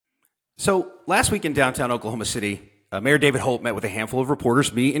So last week in downtown Oklahoma City, Mayor David Holt met with a handful of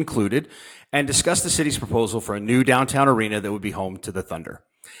reporters, me included, and discussed the city's proposal for a new downtown arena that would be home to the Thunder.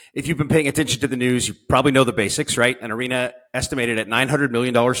 If you've been paying attention to the news, you probably know the basics, right? An arena estimated at $900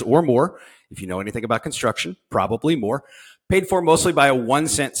 million or more. If you know anything about construction, probably more. Paid for mostly by a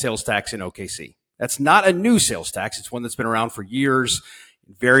 1-cent sales tax in OKC. That's not a new sales tax. It's one that's been around for years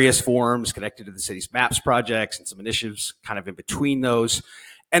in various forms, connected to the city's MAPS projects and some initiatives kind of in between those.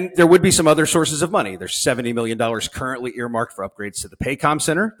 And there would be some other sources of money. There's $70 million currently earmarked for upgrades to the Paycom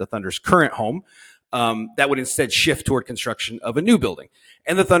Center, the Thunder's current home. That would instead shift toward construction of a new building.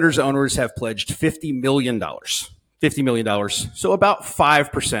 And the Thunder's owners have pledged $50 million. $50 million, so about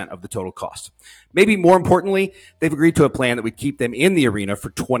 5% of the total cost. Maybe more importantly, they've agreed to a plan that would keep them in the arena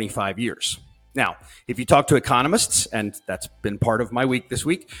for 25 years. Now, if you talk to economists, and that's been part of my week this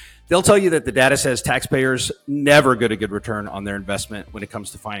week, they'll tell you that the data says taxpayers never get a good return on their investment when it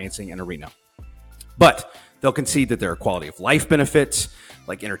comes to financing an arena. But they'll concede that there are quality of life benefits,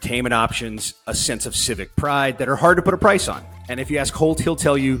 like entertainment options, a sense of civic pride that are hard to put a price on. And if you ask Holt, he'll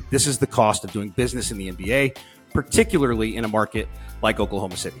tell you this is the cost of doing business in the NBA, particularly in a market like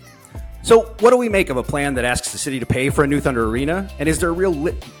Oklahoma City. So what do we make of a plan that asks the city to pay for a new Thunder arena? And is there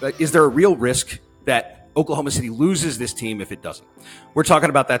a real risk that Oklahoma City loses this team if it doesn't? We're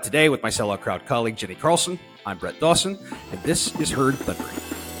talking about that today with my Sellout Crowd colleague, Jenni Carlson. I'm Brett Dawson, and this is Heard Thundering.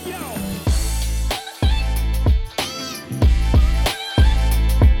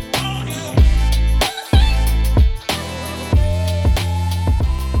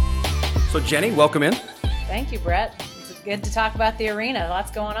 So Jenni, welcome in. Thank you, Brett. It's good to talk about the arena.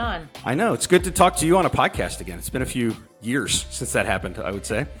 Lots going on. I know. It's good to talk to you on a podcast again. It's been a few years since that happened, I would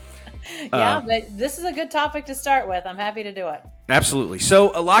say. Yeah, but this is a good topic to start with. I'm happy to do it. Absolutely.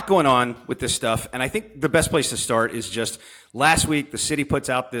 So a lot going on with this stuff. And I think the best place to start is just last week, the city puts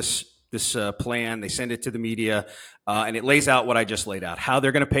out this plan. They send it to the media, and it lays out what I just laid out, how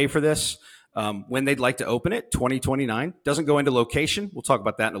they're going to pay for this. When they'd like to open it, 2029. Doesn't go into location. We'll talk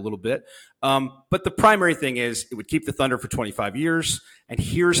about that in a little bit. But the primary thing is it would keep the Thunder for 25 years, and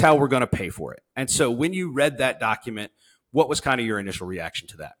here's how we're going to pay for it. And so when you read that document, what was kind of your initial reaction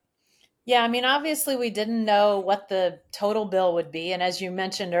to that? Yeah, I mean, obviously we didn't know what the total bill would be. And as you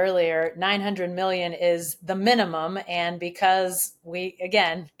mentioned earlier, $900 million is the minimum. And because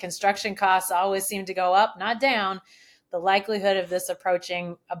construction costs always seem to go up, not down, the likelihood of this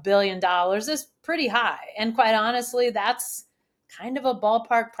approaching $1 billion is pretty high. And quite honestly, that's kind of a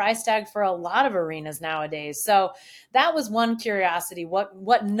ballpark price tag for a lot of arenas nowadays. So that was one curiosity.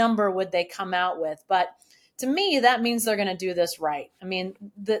 What number would they come out with? But to me, that means they're going to do this right. I mean,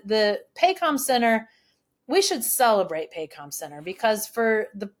 the Paycom Center, we should celebrate Paycom Center because for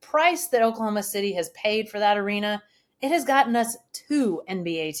the price that Oklahoma City has paid for that arena, it has gotten us 2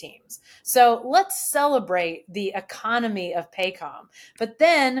 NBA teams. So let's celebrate the economy of Paycom. But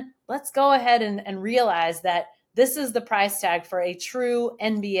then let's go ahead and realize that this is the price tag for a true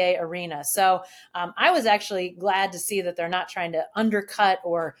NBA arena. So I was actually glad to see that they're not trying to undercut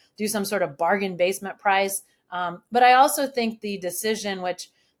or do some sort of bargain basement price. But I also think the decision, which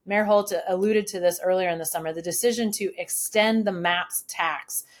Mayor Holt alluded to this earlier in the summer, the decision to extend the MAPS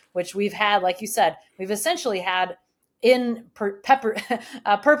tax, which we've had, like you said, we've essentially had in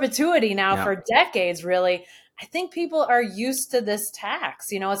perpetuity now for decades, really. I think people are used to this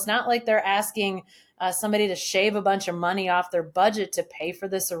tax. You know, it's not like they're asking somebody to shave a bunch of money off their budget to pay for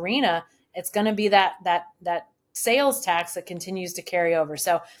this arena. It's going to be that sales tax that continues to carry over.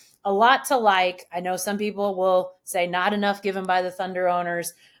 So a lot to like. I know some people will say not enough given by the Thunder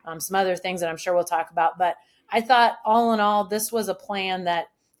owners, some other things that I'm sure we'll talk about. But I thought all in all, this was a plan that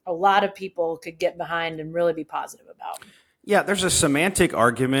a lot of people could get behind and really be positive about. Yeah, there's a semantic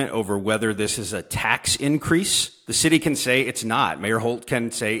argument over whether this is a tax increase. The city can say it's not. Mayor Holt can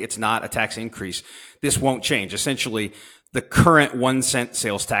say it's not a tax increase. This won't change. Essentially, the current 1-cent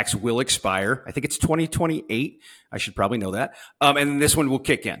sales tax will expire. I think it's 2028. I should probably know that. And then this one will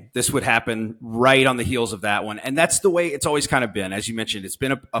kick in. This would happen right on the heels of that one. And that's the way it's always kind of been. As you mentioned, it's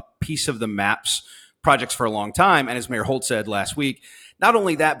been a piece of the MAPS projects for a long time. And as Mayor Holt said last week, not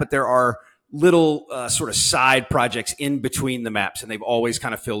only that, but there are little sort of side projects in between the maps, and they've always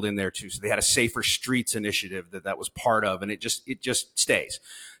kind of filled in there too. So they had a Safer Streets initiative that was part of, and it just stays.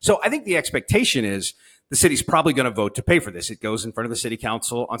 So I think the expectation is the city's probably going to vote to pay for this. It goes in front of the city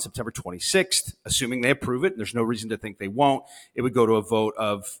council on September 26th, assuming they approve it. And there's no reason to think they won't. It would go to a vote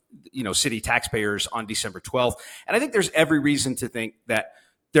of, city taxpayers on December 12th. And I think there's every reason to think that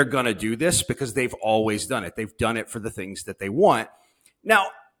they're going to do this because they've always done it. They've done it for the things that they want. Now,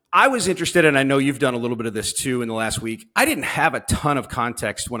 I was interested, and I know you've done a little bit of this too in the last week. I didn't have a ton of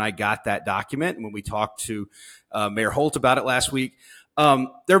context when I got that document and when we talked to Mayor Holt about it last week. There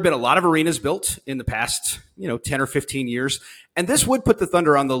have been a lot of arenas built in the past, 10 or 15 years, and this would put the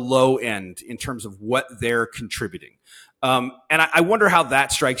Thunder on the low end in terms of what they're contributing. And I wonder how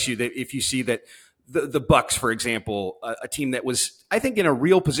that strikes you, that if you see that the Bucks, for example, a team that was, I think, in a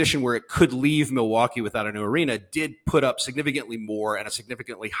real position where it could leave Milwaukee without a new arena, did put up significantly more and a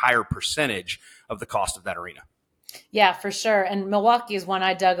significantly higher percentage of the cost of that arena. Yeah, for sure. And Milwaukee is one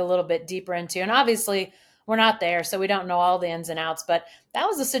I dug a little bit deeper into. And obviously, we're not there, so we don't know all the ins and outs. But that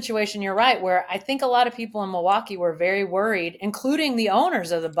was a situation, you're right, where I think a lot of people in Milwaukee were very worried, including the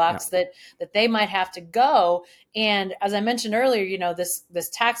owners of the Bucks, that they might have to go. And as I mentioned earlier, this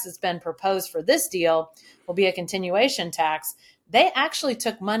tax that's been proposed for this deal will be a continuation tax. They actually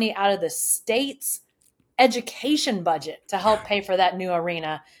took money out of the state's education budget to help pay for that new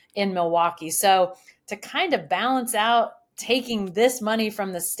arena in Milwaukee. So to kind of balance out taking this money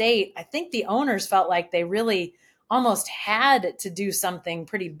from the state, I think the owners felt like they really almost had to do something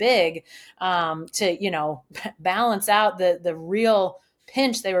pretty big to, balance out the real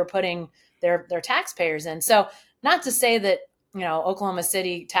pinch they were putting their taxpayers in. So not to say that, Oklahoma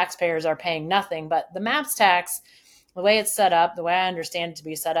City taxpayers are paying nothing, but the MAPS tax, the way it's set up, the way I understand it to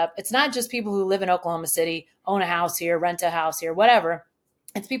be set up, it's not just people who live in Oklahoma City, own a house here, rent a house here, whatever.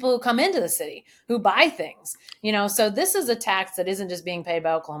 It's people who come into the city, who buy things, so this is a tax that isn't just being paid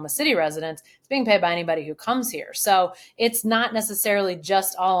by Oklahoma City residents. It's being paid by anybody who comes here. So it's not necessarily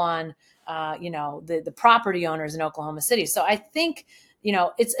just all on, the property owners in Oklahoma City. So I think,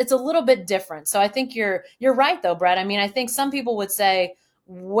 it's a little bit different. So I think you're right though, Brett. I mean, I think some people would say,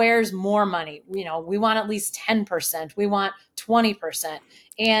 where's more money? We want at least 10%. We want 20%.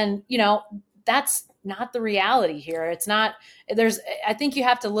 And, that's not the reality here. It's not, I think you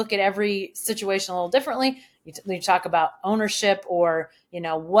have to look at every situation a little differently. You talk about ownership or,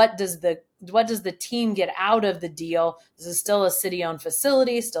 what does the team get out of the deal? This is still a city owned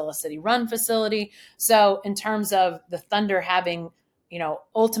facility, still a city run facility. So in terms of the Thunder having,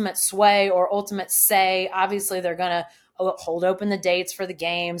 ultimate sway or ultimate say, obviously they're going to hold open the dates for the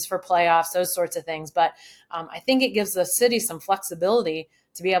games, for playoffs, those sorts of things. But I think it gives the city some flexibility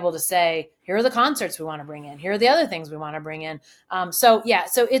to be able to say, here are the concerts we want to bring in. Here are the other things we want to bring in. So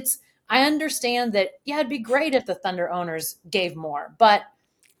I understand that, it'd be great if the Thunder owners gave more. But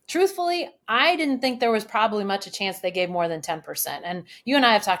truthfully, I didn't think there was probably much a chance they gave more than 10%. And you and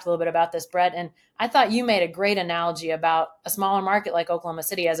I have talked a little bit about this, Brett, and I thought you made a great analogy about a smaller market like Oklahoma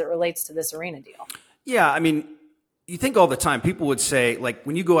City as it relates to this arena deal. Yeah, I mean, you think all the time, people would say, like,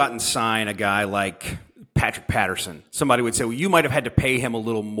 when you go out and sign a guy like Patrick Patterson, somebody would say, well, you might have had to pay him a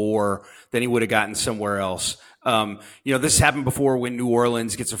little more than he would have gotten somewhere else. This happened before when New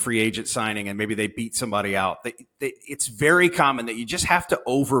Orleans gets a free agent signing and maybe they beat somebody out. It's very common that you just have to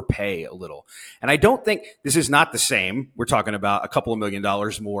overpay a little. And I don't think this is not the same. We're talking about a couple of $1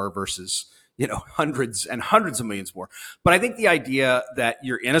 million more versus, hundreds and hundreds of millions more. But I think the idea that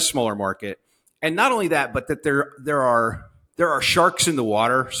you're in a smaller market, and not only that, but that there are sharks in the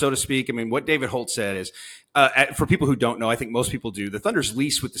water, so to speak. I mean, what David Holt said is, for people who don't know, I think most people do, the Thunder's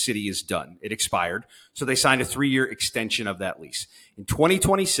lease with the city is done. It expired. So they signed a 3-year extension of that lease. In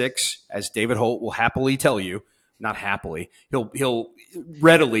 2026, as David Holt will happily tell you, not happily, he'll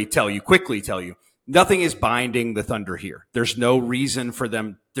readily tell you, quickly tell you, nothing is binding the Thunder here. There's no reason for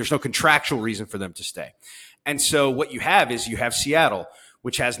them. There's no contractual reason for them to stay. And so what you have is you have Seattle,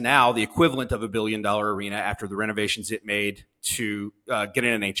 which has now the equivalent of $1 billion arena after the renovations it made to get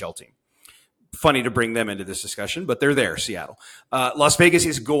an NHL team. Funny to bring them into this discussion, but they're there, Seattle. Las Vegas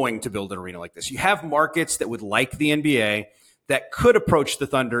is going to build an arena like this. You have markets that would like the NBA that could approach the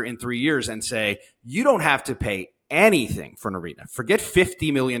Thunder in 3 years and say, you don't have to pay anything for an arena. Forget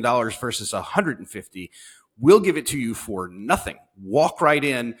 $50 million versus $150. We'll give it to you for nothing. Walk right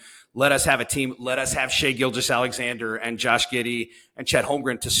in. Let us have a team. Let us have Shai Gilgeous-Alexander and Josh Giddey and Chet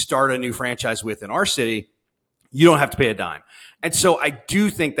Holmgren to start a new franchise with in our city. You don't have to pay a dime. And so I do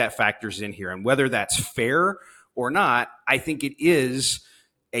think that factors in here. And whether that's fair or not, I think it is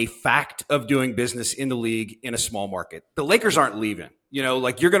a fact of doing business in the league in a small market. The Lakers aren't leaving.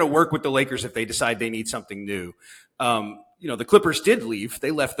 You're going to work with the Lakers if they decide they need something new. The Clippers did leave.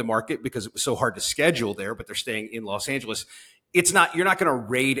 They left the market because it was so hard to schedule there, but they're staying in Los Angeles. You're not going to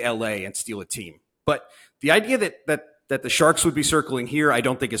raid LA and steal a team. But the idea that the Sharks would be circling here, I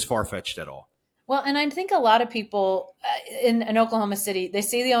don't think is far-fetched at all. Well, and I think a lot of people in Oklahoma City, they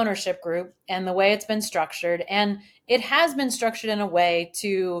see the ownership group and the way it's been structured, and it has been structured in a way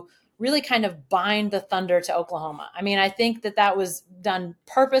to really kind of bind the Thunder to Oklahoma. I mean, I think that was done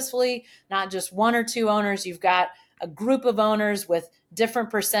purposefully, not just one or two owners. You've got a group of owners with different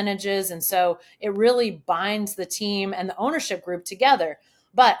percentages. And so it really binds the team and the ownership group together.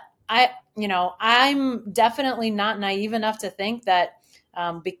 But I'm definitely not naive enough to think that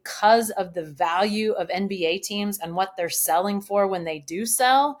because of the value of NBA teams and what they're selling for when they do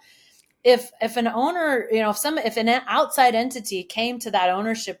sell, if an owner, if an outside entity came to that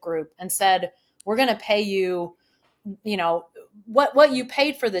ownership group and said, we're going to pay you, what you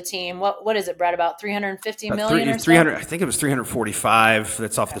paid for the team, what is it, Brett, about 350 million or 300, I think it was 345.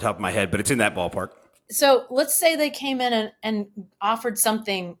 That's off the top of my head, but it's in that ballpark. So let's say they came in and offered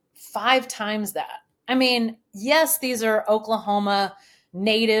something 5 times that. I mean, yes, these are Oklahoma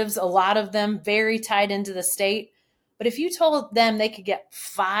natives, a lot of them very tied into the state. But if you told them they could get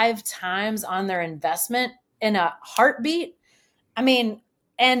 5 times on their investment in a heartbeat, I mean,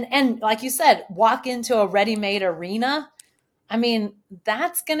 and like you said, walk into a ready-made arena, I mean,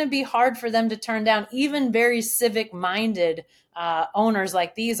 that's going to be hard for them to turn down, even very civic-minded owners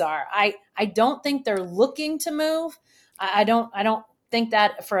like these are. I don't think they're looking to move. I don't think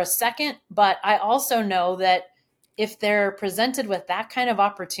that for a second, but I also know that if they're presented with that kind of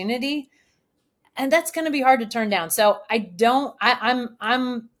opportunity, and that's going to be hard to turn down. So I'm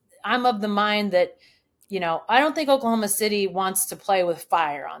of the mind that, I don't think Oklahoma City wants to play with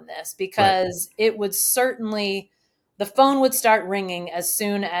fire on this, because It would certainly, the phone would start ringing as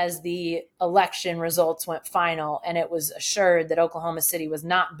soon as the election results went final and it was assured that Oklahoma City was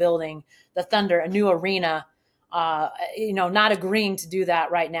not building the Thunder a new arena, not agreeing to do that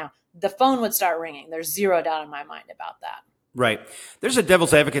right now. The phone would start ringing. There's zero doubt in my mind about that. Right. There's a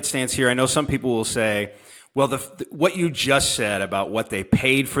devil's advocate stance here. I know some people will say, well, what you just said about what they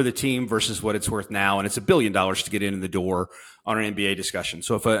paid for the team versus what it's worth now, and it's $1 billion to get in the door on an NBA discussion.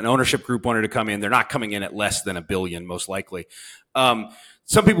 So if an ownership group wanted to come in, they're not coming in at less than $1 billion, most likely. Some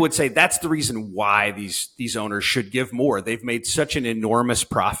people would say that's the reason why these owners should give more. They've made such an enormous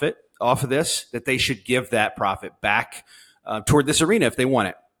profit off of this that they should give that profit back toward this arena if they want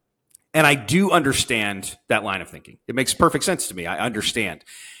it. And I do understand that line of thinking. It makes perfect sense to me. I understand.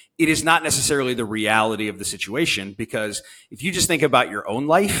 It is not necessarily the reality of the situation, because if you just think about your own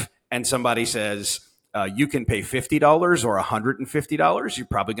life and somebody says you can pay $50 or $150, you're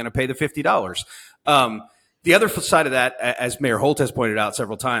probably going to pay the $50. The other side of that, as Mayor Holt has pointed out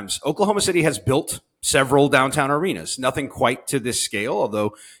several times, Oklahoma City has built several downtown arenas, nothing quite to this scale,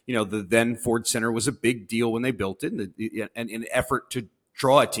 although, the then Ford Center was a big deal when they built it, and in an effort to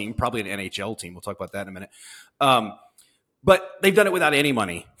draw a team, probably an NHL team. We'll talk about that in a minute. But they've done it without any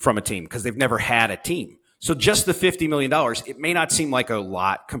money from a team because they've never had a team. So just the $50 million, it may not seem like a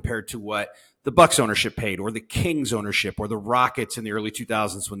lot compared to what the Bucks ownership paid, or the Kings ownership, or the Rockets in the early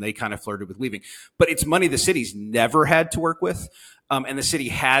 2000s when they kind of flirted with leaving. But it's money the city's never had to work with. And the city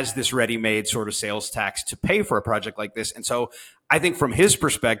has this ready-made sort of sales tax to pay for a project like this. And so I think from his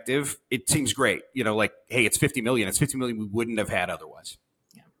perspective, it seems great. Hey, it's $50 million. It's $50 million we wouldn't have had otherwise.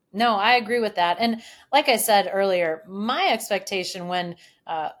 No, I agree with that. And like I said earlier, my expectation when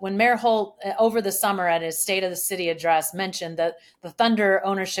Mayor Holt over the summer at his State of the City address mentioned that the Thunder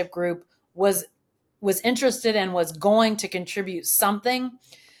ownership group was interested and was going to contribute something,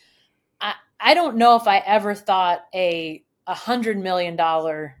 I don't know if I ever thought a $100 million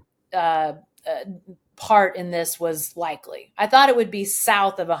part in this was likely. I thought it would be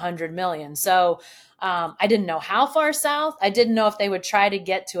south of 100 million. So I didn't know how far south. I didn't know if they would try to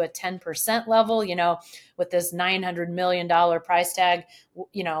get to a 10% level, with this $900 million price tag,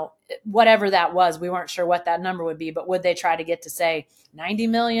 whatever that was. We weren't sure what that number would be, but would they try to get to, say, 90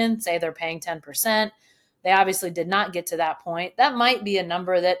 million, say they're paying 10%? They obviously did not get to that point. That might be a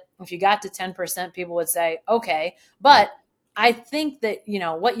number that if you got to 10%, people would say, okay. But I think that,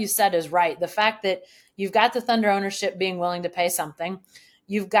 what you said is right. The fact that you've got the Thunder ownership being willing to pay something,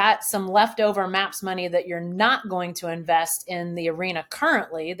 you've got some leftover MAPS money that you're not going to invest in the arena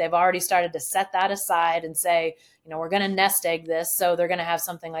currently. They've already started to set that aside and say, we're going to nest egg this. So they're going to have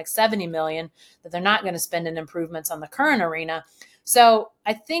something like 70 million that they're not going to spend in improvements on the current arena. So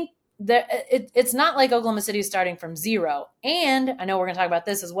I think that it's not like Oklahoma City is starting from zero. And I know we're going to talk about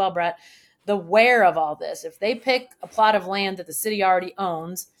this as well, Brett, the where of all this. If they pick a plot of land that the city already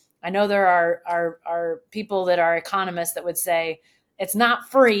owns, I know there are people that are economists that would say it's not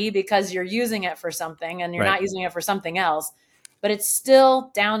free because you're using it for something and you're not using it for something else, but it's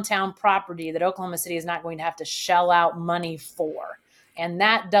still downtown property that Oklahoma City is not going to have to shell out money for. And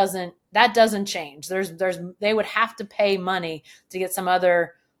that doesn't change. They would have to pay money to get some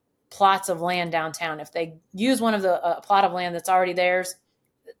other plots of land downtown. If they use one of the plot of land that's already theirs,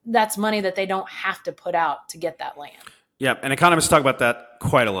 that's money that they don't have to put out to get that land. Yeah, and economists talk about that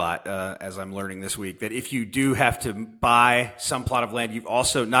quite a lot, as I'm learning this week, that if you do have to buy some plot of land, you've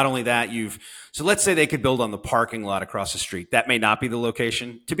also, not only that, so let's say they could build on the parking lot across the street. That may not be the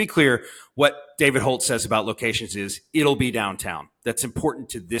location. To be clear, what David Holt says about locations is it'll be downtown. That's important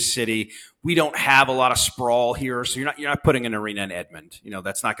to this city. We don't have a lot of sprawl here, so you're not putting an arena in Edmond.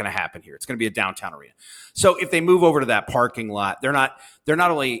 That's not going to happen here. It's going to be a downtown arena. So if they move over to that parking lot, they're not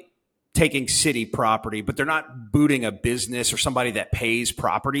only taking city property, but they're not booting a business or somebody that pays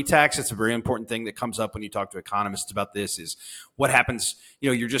property tax. It's a very important thing that comes up when you talk to economists about this is what happens.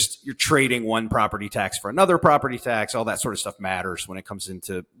 You're trading one property tax for another property tax. All that sort of stuff matters when it comes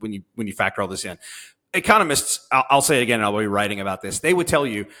into when you factor all this in. Economists, I'll say it again, and I'll be writing about this. They would tell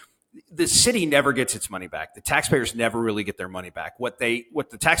you the city never gets its money back. The taxpayers never really get their money back. What the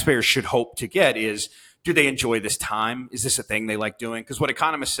taxpayers should hope to get is, do they enjoy this time? Is this a thing they like doing? Because what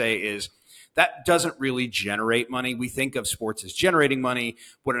economists say is that doesn't really generate money. We think of sports as generating money.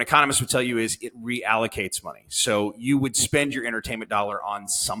 What an economist would tell you is it reallocates money. So you would spend your entertainment dollar on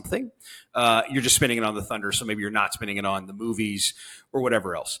something. You're just spending it on the Thunder, so maybe you're not spending it on the movies or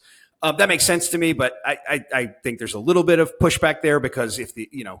whatever else. That makes sense to me, but I think there's a little bit of pushback there because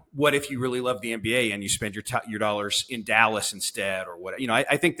what if you really love the NBA and you spend your dollars in Dallas instead or what?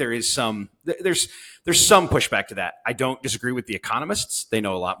 I think there's some pushback to that. I don't disagree with the economists; they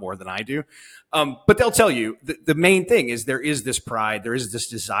know a lot more than I do, but they'll tell you the main thing is there is this pride, there is this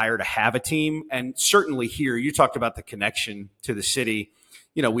desire to have a team, and certainly here you talked about the connection to the city.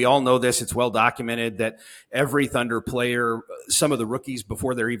 We all know this. It's well documented that every Thunder player, some of the rookies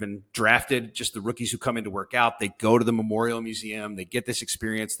before they're even drafted, just the rookies who come in to work out, they go to the Memorial Museum. They get this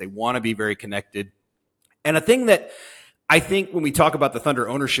experience. They want to be very connected. And a thing that I think when we talk about the Thunder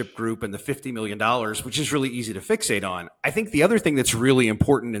ownership group and the $50 million, which is really easy to fixate on, I think the other thing that's really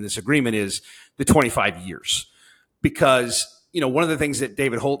important in this agreement is the 25 years. Because, one of the things that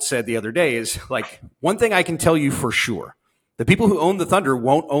David Holt said the other day is like, one thing I can tell you for sure. The people who own the Thunder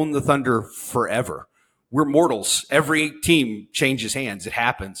won't own the Thunder forever. We're mortals. Every team changes hands. It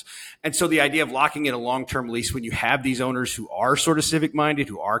happens. And so the idea of locking in a long-term lease when you have these owners who are sort of civic-minded,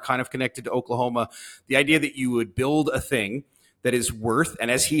 who are kind of connected to Oklahoma, the idea that you would build a thing that is worth, and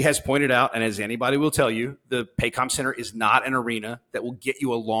as he has pointed out, and as anybody will tell you, the Paycom Center is not an arena that will get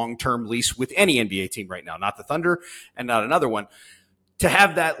you a long-term lease with any NBA team right now, not the Thunder and not another one. To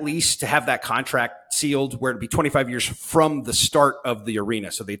have that lease, to have that contract sealed where it'd be 25 years from the start of the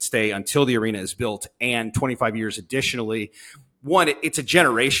arena. So they'd stay until the arena is built and 25 years additionally. One, it's a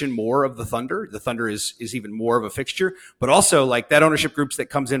generation more of the Thunder. The Thunder is even more of a fixture, but also like that ownership groups that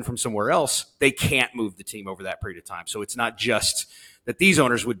comes in from somewhere else, they can't move the team over that period of time. So it's not just that these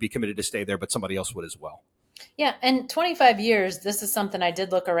owners would be committed to stay there, but somebody else would as well. Yeah, and 25 years, this is something I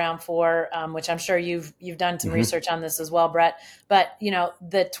did look around for, which I'm sure you've done some research on this as well, Brett. But,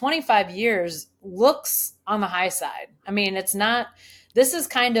 the 25 years looks on the high side. I mean, it's not – this is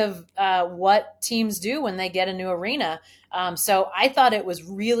kind of what teams do when they get a new arena. So I thought it was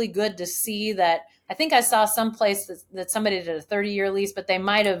really good to see that – I think I saw some place that somebody did a 30-year lease, but they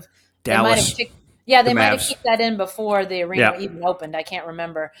might have – Dallas. They might have kicked that in before the arena even opened. I can't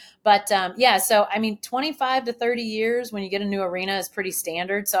remember. But, so, 25 to 30 years when you get a new arena is pretty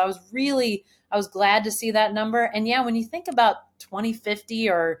standard. So I was glad to see that number. And, when you think about 2050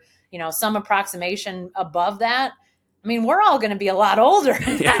 or, some approximation above that, we're all going to be a lot older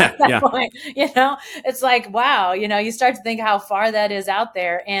at that point. It's like, wow, you start to think how far that is out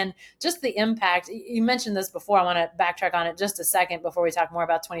there and just the impact. You mentioned this before. I want to backtrack on it just a second before we talk more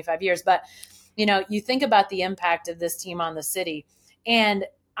about 25 years. But you think about the impact of this team on the city. And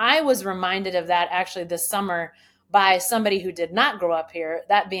I was reminded of that actually this summer by somebody who did not grow up here,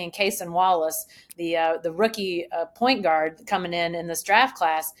 that being Cason Wallace, the rookie point guard coming in this draft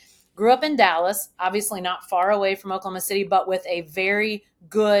class. Grew up in Dallas, obviously not far away from Oklahoma City, but with a very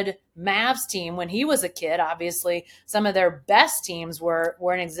good Mavs team when he was a kid. Obviously, some of their best teams were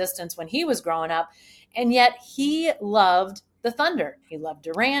in existence when he was growing up. And yet he loved the Thunder. He loved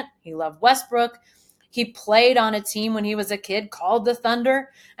Durant. He loved Westbrook. He played on a team when he was a kid called the Thunder.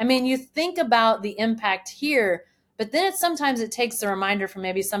 You think about the impact here, but then sometimes it takes a reminder from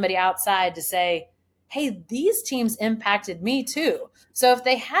maybe somebody outside to say, hey, these teams impacted me too. So if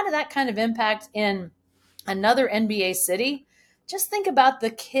they had that kind of impact in another NBA city, just think about the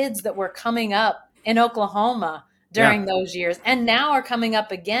kids that were coming up in Oklahoma during those years and now are coming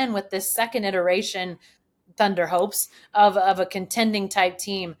up again with this second iteration Thunder hopes of a contending type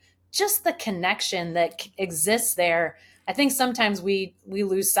team. Just the connection that exists there. I think sometimes we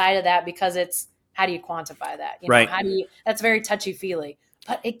lose sight of that because it's how do you quantify that? Right. That's very touchy-feely.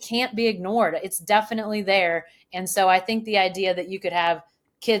 but it can't be ignored. It's definitely there. And so I think the idea that you could have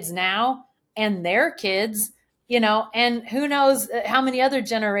kids now and their kids, and who knows how many other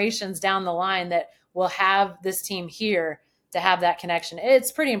generations down the line that will have this team here to have that connection.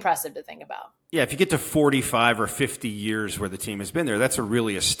 It's pretty impressive to think about. Yeah, if you get to 45 or 50 years where the team has been there, that's a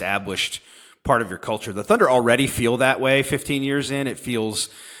really established part of your culture. The Thunder already feel that way 15 years in. It feels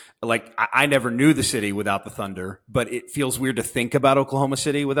like I never knew the city without the Thunder, but it feels weird to think about Oklahoma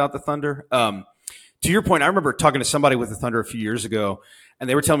City without the Thunder. To your point, I remember talking to somebody with the Thunder a few years ago, and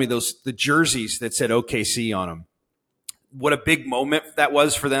they were telling me the jerseys that said OKC on them. What a big moment that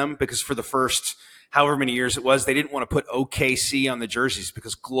was for them, because for the first however many years it was, they didn't want to put OKC on the jerseys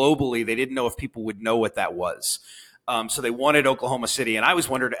because globally they didn't know if people would know what that was. So they wanted Oklahoma City. And I was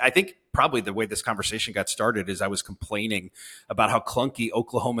wondering, I think probably the way this conversation got started is I was complaining about how clunky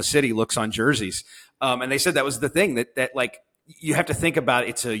Oklahoma City looks on jerseys. And they said that was the thing that like, you have to think about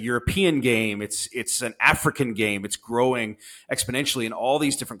it's a European game. It's an African game. It's growing exponentially in all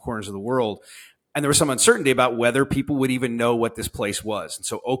these different corners of the world. And there was some uncertainty about whether people would even know what this place was. And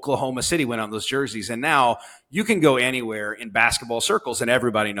so Oklahoma City went on those jerseys. And now you can go anywhere in basketball circles and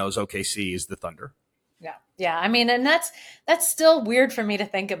everybody knows OKC is the Thunder. Yeah. Yeah. I mean, and that's still weird for me to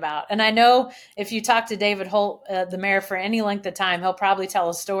think about. And I know if you talk to David Holt, the mayor, for any length of time, he'll probably tell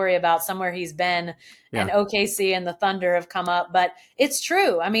a story about somewhere he's been and OKC and the Thunder have come up, but it's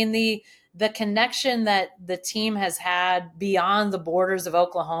true. I mean, the connection that the team has had beyond the borders of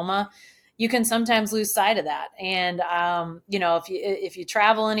Oklahoma, you can sometimes lose sight of that. And, if you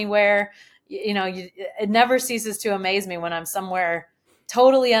travel anywhere, it never ceases to amaze me when I'm somewhere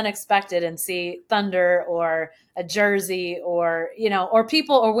totally unexpected and see Thunder or a jersey or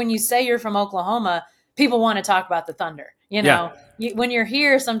people, or when you say you're from Oklahoma, people want to talk about the Thunder. When you're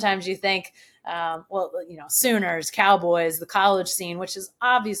here, sometimes you think, Sooners, Cowboys, the college scene, which is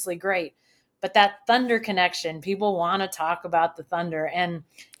obviously great. But that Thunder connection, people want to talk about the Thunder. And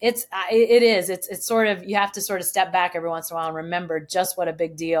it's sort of, you have to sort of step back every once in a while and remember just what a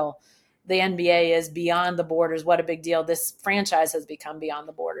big deal the NBA is beyond the borders, what a big deal this franchise has become beyond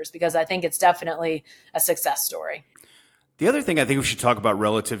the borders, because I think it's definitely a success story. The other thing I think we should talk about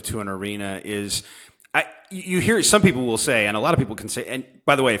relative to an arena is you hear some people will say, and a lot of people can say, and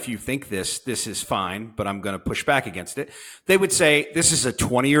by the way, if you think this is fine, but I'm going to push back against it. They would say this is a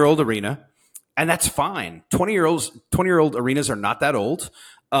 20-year-old arena, and that's fine. 20-year-old arenas are not that old.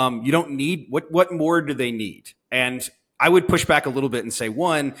 You don't need, what more do they need? And I would push back a little bit and say,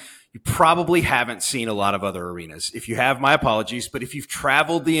 one, you probably haven't seen a lot of other arenas. If you have, my apologies, but if you've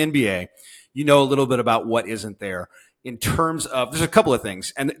traveled the NBA, you know a little bit about what isn't there in terms of, there's a couple of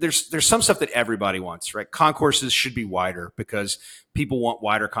things, and there's some stuff that everybody wants, right? Concourses should be wider because people want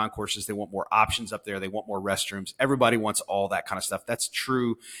wider concourses. They want more options up there. They want more restrooms. Everybody wants all that kind of stuff. That's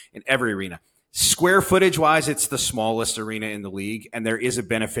true in every arena. Square footage wise, it's the smallest arena in the league, and there is a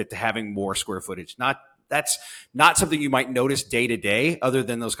benefit to having more square footage. That's not something you might notice day to day other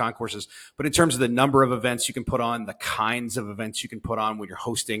than those concourses. But in terms of the number of events you can put on, the kinds of events you can put on when you're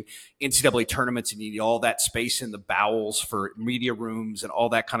hosting NCAA tournaments and you need all that space in the bowels for media rooms and all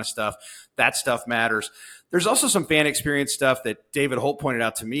that kind of stuff, that stuff matters. There's also some fan experience stuff that David Holt pointed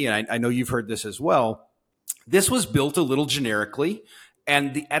out to me, and I know you've heard this as well. This was built a little generically.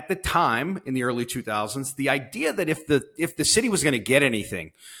 And at the time, in the early 2000s, the idea that if the city was going to get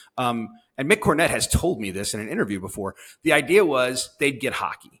anything, and Mick Cornett has told me this in an interview before, the idea was they'd get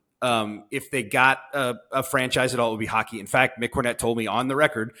hockey. If they got a franchise at all, it would be hockey. In fact, Mick Cornett told me on the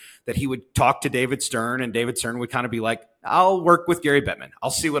record that he would talk to David Stern, and David Stern would kind of be like, I'll work with Gary Bettman.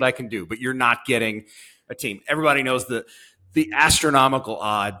 I'll see what I can do, but you're not getting a team. Everybody knows the astronomical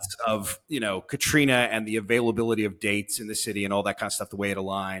odds of, Katrina and the availability of dates in the city and all that kind of stuff, the way it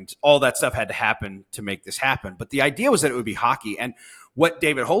aligned, all that stuff had to happen to make this happen. But the idea was that it would be hockey. And what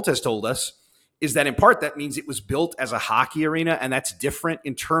David Holt has told us is that in part, that means it was built as a hockey arena. And that's different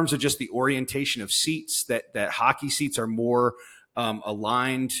in terms of just the orientation of seats, that hockey seats are more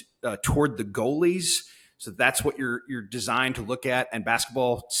aligned toward the goalies. So that's what you're designed to look at. And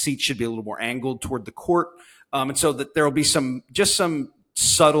basketball seats should be a little more angled toward the court. And so that there will be some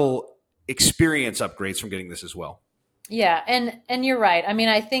subtle experience upgrades from getting this as well. Yeah. And you're right. I mean,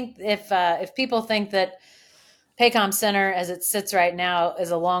 I think if people think that Paycom Center as it sits right now is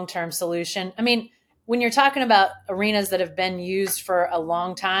a long-term solution, I mean, when you're talking about arenas that have been used for a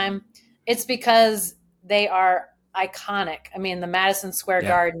long time, it's because they are iconic. I mean, the Madison Square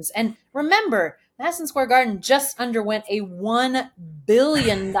Gardens. And remember, Madison Square Garden just underwent a $1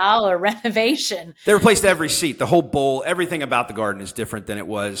 billion renovation. They replaced every seat, the whole bowl. Everything about the garden is different than it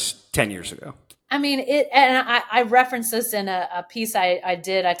was 10 years ago. I mean, and I referenced this in a piece I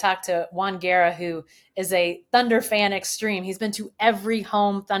did. I talked to Juan Guerra, who is a Thunder fan extreme. He's been to every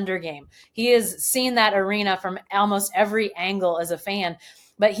home Thunder game. He has seen that arena from almost every angle as a fan,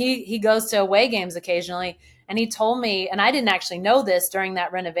 but he goes to away games occasionally. And he told me, and I didn't actually know this during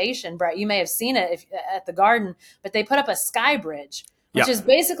that renovation, Brett, you may have seen it at the Garden, but they put up a sky bridge, which is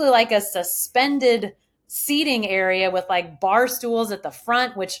basically like a suspended seating area with like bar stools at the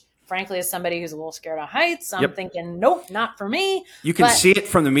front, which frankly, as somebody who's a little scared of heights, I'm thinking, nope, not for me. You can see it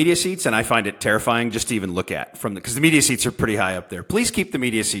from the media seats, and I find it terrifying just to even look at because the media seats are pretty high up there. Please keep the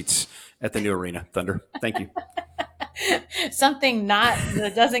media seats at the new arena, Thunder. Thank you. Something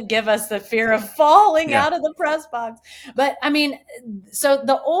that doesn't give us the fear of falling out of the press box. But I mean, so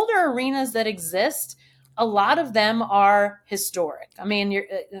the older arenas that exist, a lot of them are historic. I mean,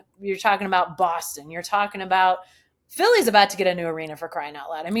 you're talking about Boston. You're talking about Philly's about to get a new arena, for crying out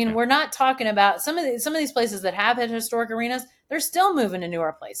loud. I mean, we're not talking about some of these places that have had historic arenas. They're still moving to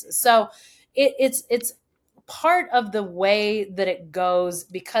newer places. So it's part of the way that it goes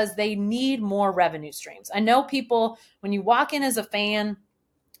because they need more revenue streams. I know people, when you walk in as a fan,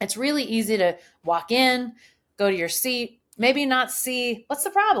 it's really easy to walk in, go to your seat, maybe not see what's the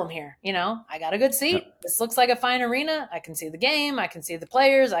problem here. You know, I got a good seat. This looks like a fine arena. I can see the game. I can see the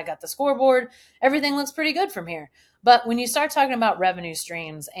players. I got the scoreboard. Everything looks pretty good from here. But when you start talking about revenue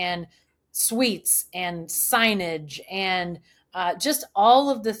streams and suites and signage and just all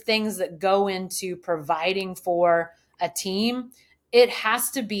of the things that go into providing for a team, it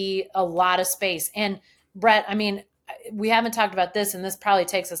has to be a lot of space. And Brett, I mean, we haven't talked about this, and this probably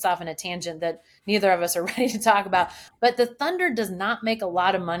takes us off on a tangent that neither of us are ready to talk about, but the Thunder does not make a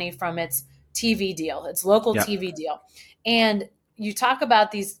lot of money from its TV deal, its local TV deal. And you talk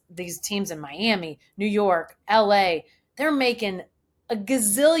about these teams in Miami, New York, LA, they're making a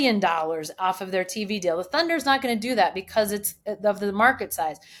gazillion dollars off of their TV deal. The Thunder's not going to do that because it's of the market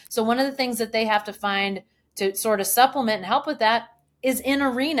size. So one of the things that they have to find to sort of supplement and help with that is in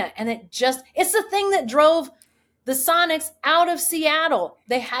arena. And it's the thing that drove the Sonics out of Seattle.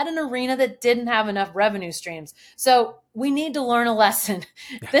 They had an arena that didn't have enough revenue streams. So we need to learn a lesson.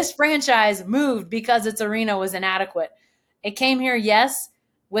 This franchise moved because its arena was inadequate. It came here, yes,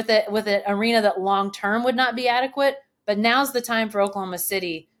 with an arena that long-term would not be adequate, but now's the time for Oklahoma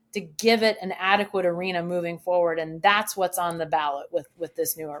City to give it an adequate arena moving forward, and that's what's on the ballot with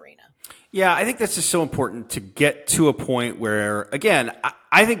this new arena. Yeah, I think that's just so important to get to a point where, again,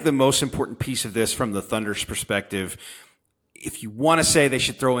 I think the most important piece of this from the Thunder's perspective, if you want to say they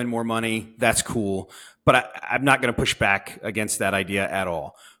should throw in more money, that's cool, but I'm not going to push back against that idea at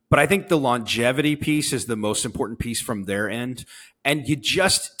all. But I think the longevity piece is the most important piece from their end. And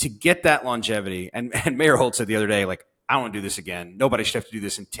to get that longevity, and Mayor Holt said the other day, like, I don't want to do this again. Nobody should have to do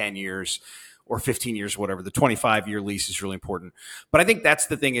this in 10 years or 15 years, whatever. The 25-year lease is really important. But I think that's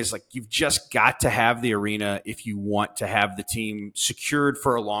the thing is, like, you've just got to have the arena if you want to have the team secured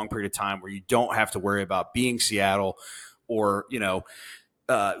for a long period of time where you don't have to worry about being Seattle or,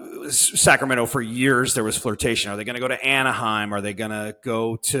 Sacramento. For years there was flirtation. Are they going to go to Anaheim? Are they going to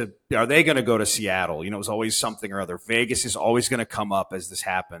go to Seattle? It was always something or other. Vegas is always going to come up as this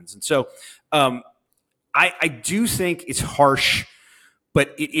happens. And so I do think it's harsh,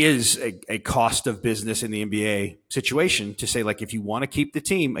 but it is a cost of business in the NBA situation to say, like, if you want to keep the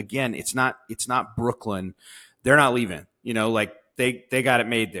team, again, it's not Brooklyn. They're not leaving, like they got it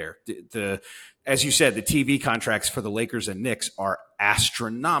made there. As you said, the TV contracts for the Lakers and Knicks are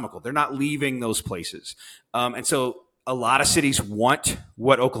astronomical. They're not leaving those places. And so a lot of cities want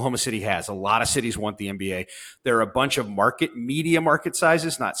what Oklahoma City has. A lot of cities want the NBA. There are a bunch of media market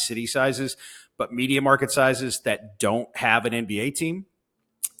sizes, not city sizes, but media market sizes that don't have an NBA team,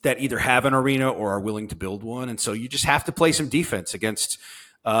 that either have an arena or are willing to build one. And so you just have to play some defense against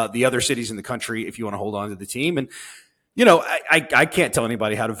the other cities in the country if you want to hold on to the team. And I can't tell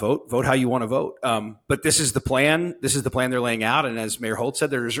anybody how to vote. Vote how you want to vote. But this is the plan. This is the plan they're laying out. And as Mayor Holt said,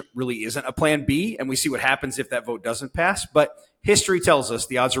 there really isn't a plan B. And we see what happens if that vote doesn't pass. But history tells us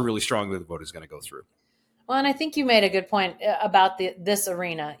the odds are really strong that the vote is going to go through. Well, and I think you made a good point about this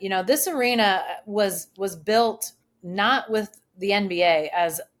arena. This arena was built not with the NBA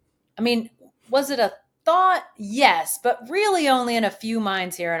was it a thought? Yes, but really only in a few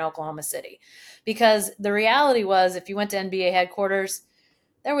minds here in Oklahoma City. Because the reality was, if you went to NBA headquarters,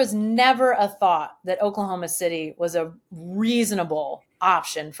 there was never a thought that Oklahoma City was a reasonable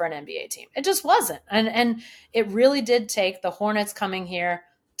option for an NBA team. It just wasn't. And it really did take the Hornets coming here,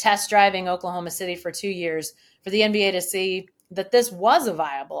 test driving Oklahoma City for 2 years, for the NBA to see that this was a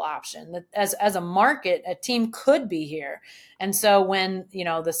viable option, that as a market, a team could be here. And so when, the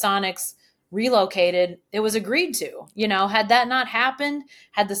Sonics relocated, it was agreed to. You know, had that not happened,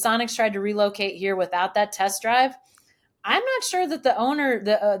 had the Sonics tried to relocate here without that test drive, I'm not sure that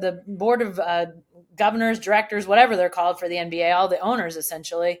the board of governors, directors, whatever they're called for the NBA, all the owners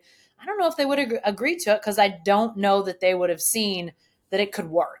essentially, I don't know if they would have agreed to it, because I don't know that they would have seen that it could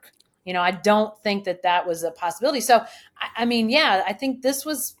work. You know, I don't think that was a possibility. So, I mean, yeah, I think this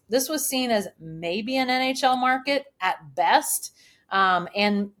was seen as maybe an NHL market at best.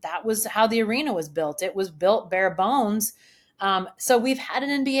 And that was how the arena was built. It was built bare bones. So we've had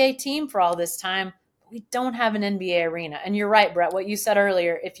an NBA team for all this time. We don't have an NBA arena. And you're right, Brett, what you said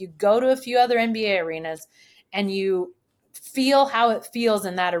earlier, if you go to a few other NBA arenas and you feel how it feels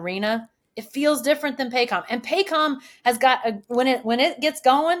in that arena, it feels different than Paycom. And Paycom has got when it gets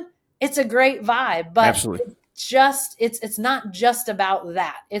going, it's a great vibe, but Absolutely. It's not just about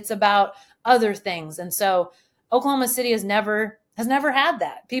that. It's about other things. And so Oklahoma City has never had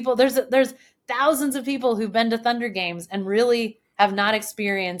that. People, there's thousands of people who've been to Thunder games and really have not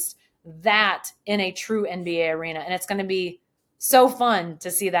experienced that in a true NBA arena. And it's going to be so fun to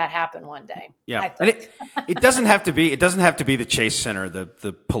see that happen one day. Yeah. And it doesn't have to be the Chase Center,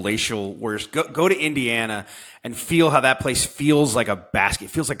 the palatial, whereas go to Indiana and feel how that place feels like it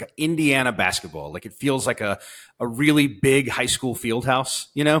feels like an Indiana basketball. Like it feels like a really big high school field house.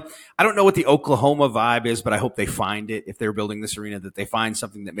 You know, I don't know what the Oklahoma vibe is, but I hope they find it if they're building this arena, that they find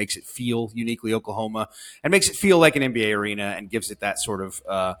something that makes it feel uniquely Oklahoma and makes it feel like an NBA arena and gives it that sort of,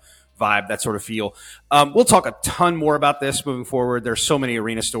 vibe, that sort of feel. We'll talk a ton more about this moving forward. There's so many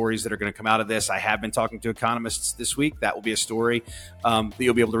arena stories that are going to come out of this. I have been talking to economists this week. That will be a story that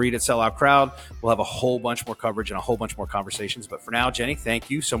you'll be able to read at Sellout Crowd. We'll have a whole bunch more coverage and a whole bunch more conversations. But for now, Jenni,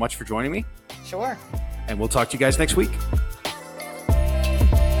 thank you so much for joining me. Sure. And we'll talk to you guys next week.